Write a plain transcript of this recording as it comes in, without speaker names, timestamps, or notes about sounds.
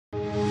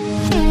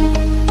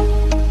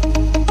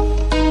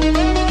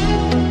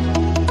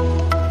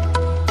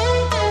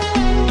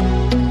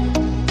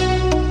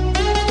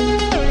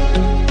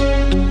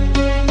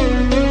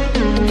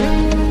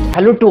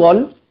Hello to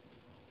all.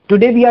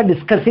 Today we are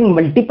discussing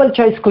multiple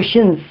choice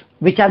questions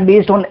which are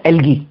based on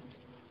algae.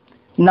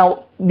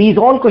 Now these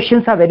all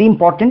questions are very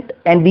important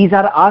and these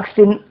are asked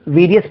in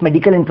various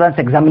medical entrance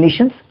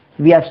examinations.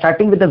 We are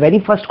starting with the very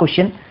first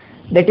question,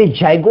 that is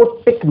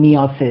zygotic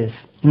meiosis.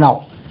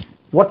 Now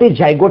what is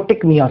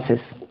zygotic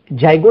meiosis?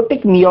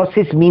 Zygotic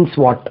meiosis means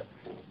what?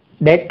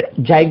 That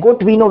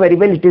zygote, we know very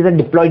well, it is a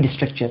diploid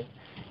structure,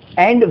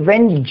 and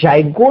when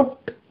zygote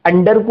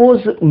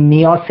undergoes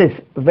meiosis,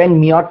 when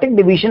meiotic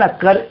division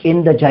occur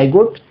in the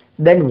zygote,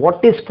 then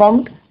what is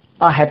formed?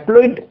 A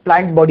haploid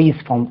plant body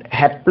is formed.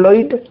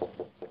 Haploid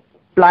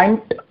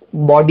plant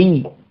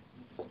body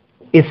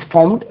is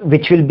formed,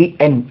 which will be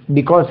N,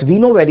 because we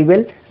know very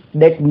well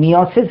that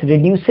meiosis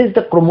reduces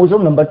the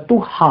chromosome number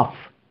to half.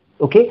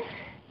 Okay,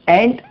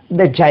 and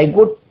the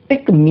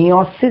zygotic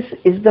meiosis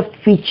is the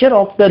feature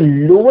of the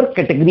lower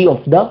category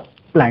of the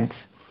plants.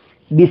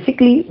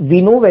 Basically, we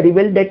know very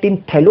well that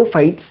in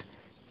thallophytes,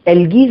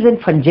 algae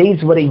and fungi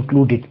were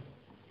included,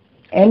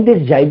 and this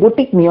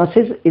zygotic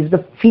meiosis is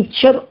the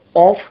feature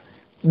of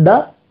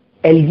the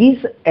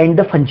algae and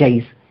the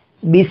fungi.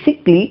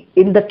 Basically,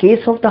 in the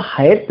case of the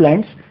higher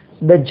plants,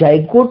 the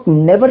zygote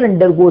never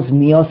undergoes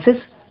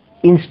meiosis.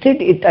 Instead,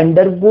 it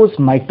undergoes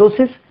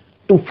mitosis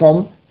to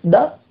form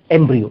the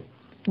embryo.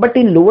 But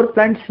in lower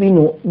plants, we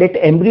know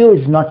that embryo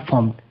is not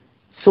formed.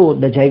 So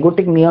the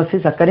zygotic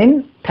meiosis occur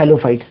in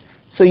thallophytes.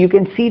 So you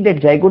can see that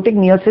zygotic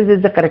meiosis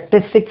is the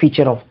characteristic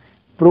feature of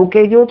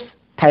prokaryotes,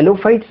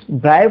 thallophytes,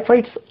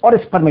 bryophytes or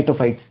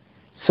spermatophytes.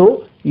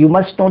 So you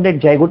must know that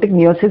zygotic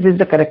meiosis is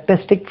the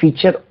characteristic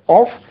feature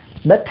of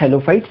the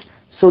thallophytes.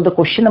 So the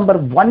question number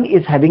 1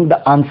 is having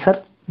the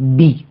answer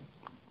B.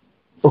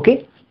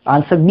 Okay,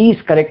 answer B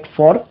is correct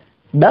for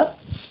the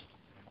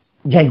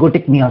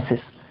zygotic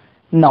meiosis.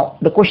 Now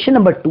the question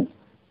number 2,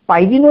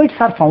 pyronoids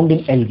are found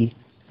in algae.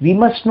 We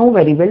must know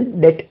very well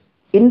that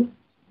in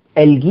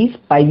algae,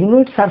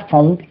 pyronoids are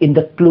found in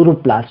the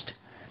chloroplast.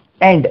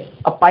 And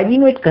a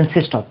pyronoid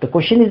consists of, the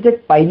question is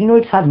that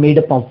pyronoids are made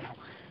up of,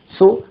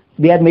 so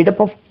they are made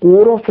up of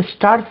core of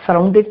starch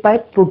surrounded by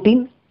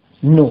protein?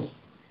 No.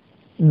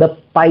 The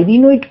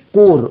pyronoid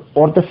core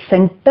or the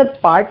center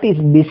part is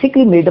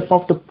basically made up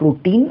of the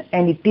protein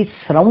and it is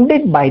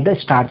surrounded by the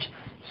starch.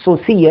 So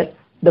see here,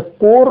 the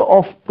core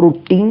of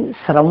protein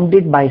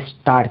surrounded by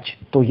starch.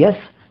 So yes,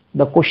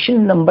 the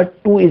question number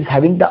 2 is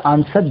having the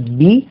answer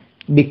B,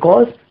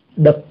 because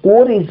the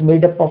core is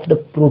made up of the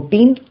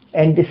protein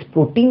and this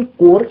protein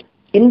core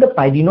in the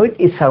pyronoid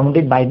is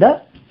surrounded by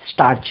the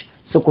starch.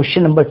 So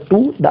question number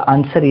 2, the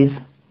answer is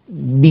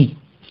B.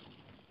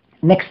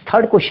 Next,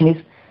 third question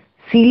is,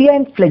 cilia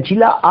and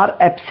flagella are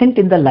absent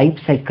in the life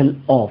cycle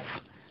of.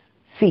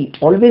 See,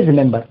 always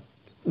remember,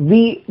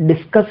 we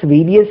discuss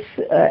various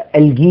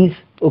algae,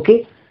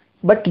 okay,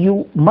 but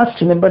you must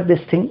remember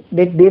this thing,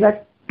 that there are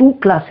two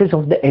classes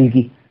of the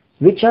algae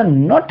which are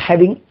not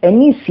having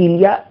any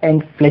cilia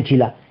and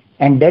flagella,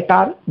 and that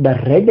are the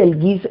red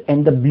algae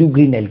and the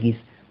blue-green algae.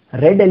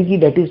 Red algae,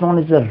 that is known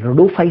as the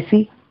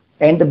rhodophyceae,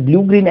 and the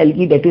blue-green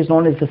algae, that is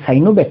known as the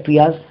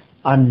cyanobacteria,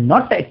 are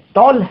not at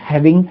all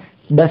having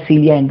the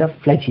cilia and the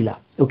flagella.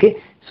 Okay,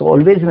 so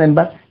always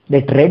remember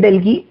that red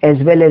algae as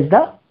well as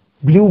the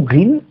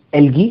blue-green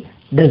algae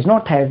does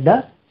not have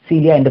the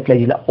cilia and the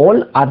flagella.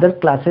 All other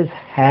classes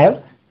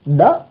have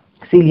the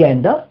cilia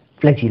and the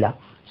flagella.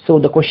 So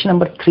the question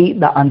number 3,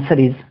 the answer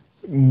is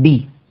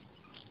D.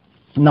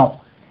 Now,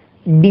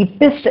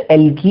 deepest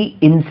algae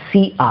in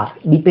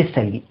CR, deepest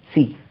algae.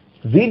 See,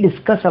 we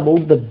discuss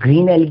about the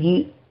green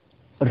algae,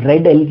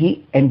 red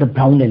algae and the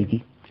brown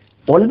algae.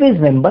 Always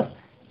remember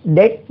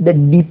that the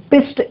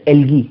deepest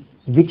algae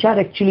which are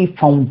actually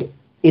found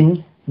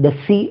in the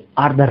sea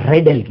are the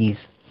red algae,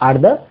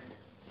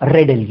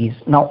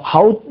 Now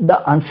how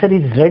the answer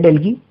is red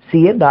algae?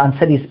 See here, the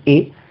answer is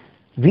A.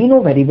 We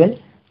know very well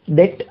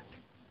that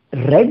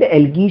red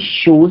algae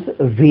shows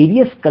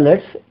various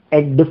colors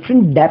at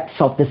different depths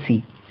of the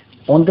sea.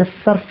 On the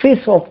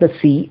surface of the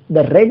sea,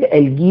 the red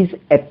algae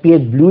appear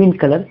blue in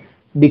color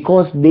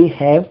because they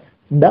have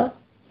the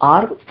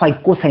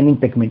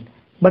R-phycocyanin pigment.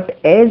 But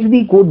as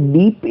we go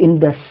deep in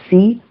the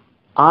sea,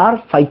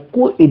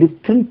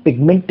 R-phycoerythrin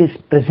pigment is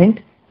present,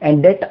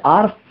 and that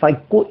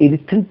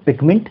R-phycoerythrin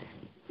pigment,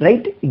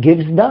 right,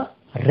 gives the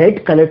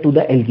red color to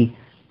the algae,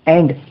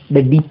 and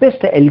the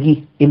deepest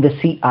algae in the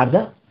sea are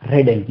the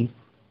red algae.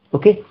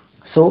 Okay,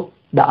 so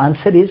the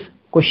answer is,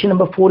 question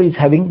number 4 is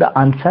having the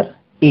answer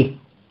A.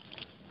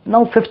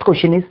 Now fifth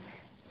question is,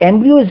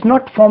 embryo is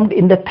not formed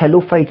in the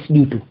thallophytes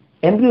due to.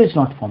 Embryo is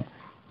not formed.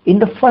 In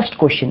the first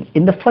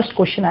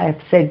question I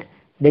have said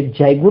that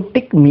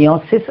zygotic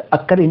meiosis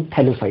occur in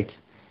thallophytes,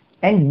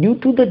 and due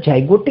to the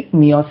zygotic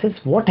meiosis,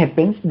 what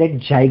happens,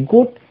 that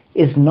zygote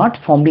is not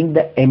forming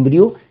the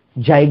embryo,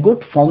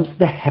 zygote forms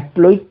the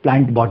haploid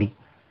plant body.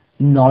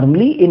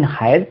 Normally in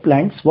higher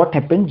plants, what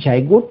happens,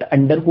 zygote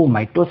undergo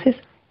mitosis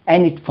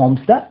and it forms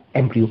the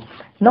embryo.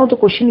 Now the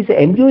question is, the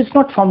embryo is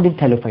not formed in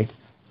thallophytes.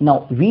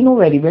 Now we know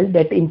very well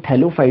that in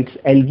thallophytes,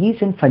 algae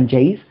and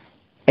fungi,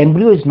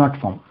 embryo is not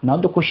formed. Now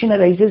the question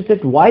arises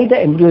that why the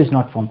embryo is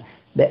not formed?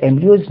 The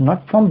embryo is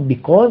not formed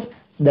because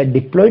the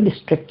diploid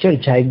structure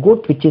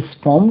zygote which is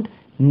formed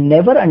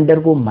never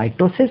undergo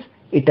mitosis,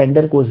 it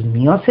undergoes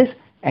meiosis,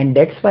 and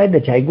that's why the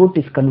zygote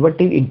is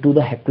converted into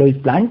the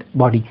haploid plant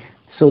body.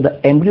 So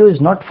the embryo is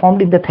not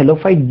formed in the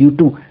thallophyte due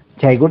to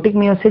zygotic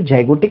meiosis,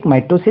 zygotic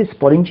mitosis,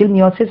 sporangel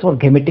meiosis or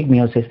gametic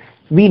meiosis.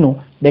 We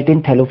know that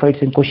in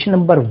thallophytes, in question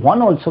number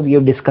 1 also we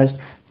have discussed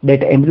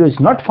that embryo is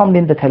not formed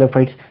in the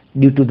thallophytes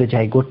due to the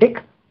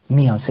zygotic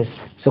meiosis.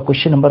 So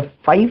question number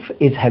 5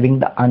 is having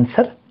the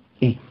answer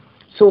A.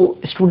 So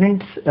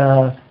students,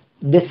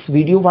 this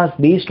video was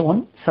based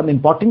on some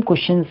important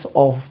questions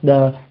of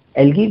the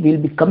algae.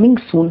 Will be coming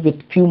soon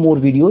with few more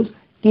videos.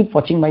 Keep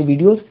watching my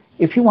videos.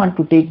 If you want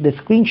to take the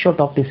screenshot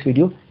of this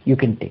video, you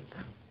can take.